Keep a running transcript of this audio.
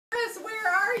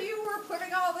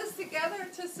together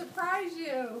to surprise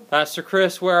you. Pastor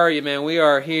Chris, where are you, man? We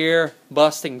are here,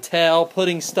 busting tail,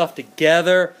 putting stuff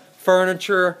together,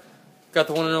 furniture. Got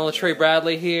the one and only Trey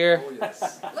Bradley here. Look at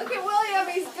William,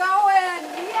 he's going.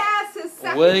 Yes, his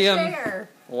second chair.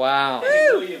 Wow.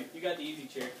 William, you got the easy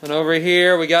chair. And over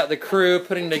here, we got the crew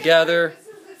putting together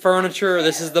furniture.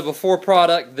 This is the before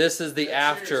product. This is the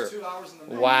after.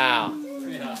 Wow.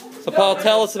 So Paul,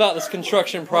 tell us about this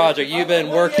construction project. You've been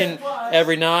working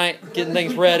every night, getting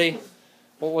things ready.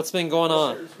 What's been going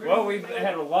on? Well, we've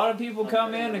had a lot of people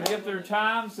come in and give their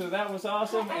time, so that was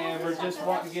awesome. And we're just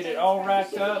wanting to get it all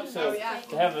racked up, so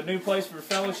to have a new place for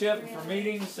fellowship and for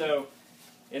meetings. So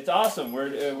it's awesome.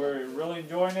 We're really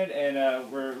enjoying it,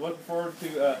 and we're looking forward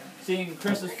to seeing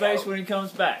Chris's face when he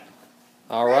comes back.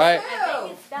 All right.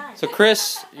 So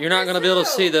Chris, you're not going to be able to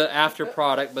see the after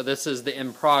product, but this is the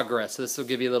in progress. This will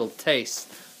give you a little taste,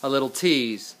 a little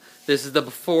tease. This is the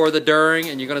before, the during,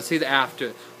 and you're going to see the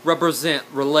after. Represent,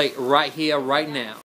 relate right here, right now.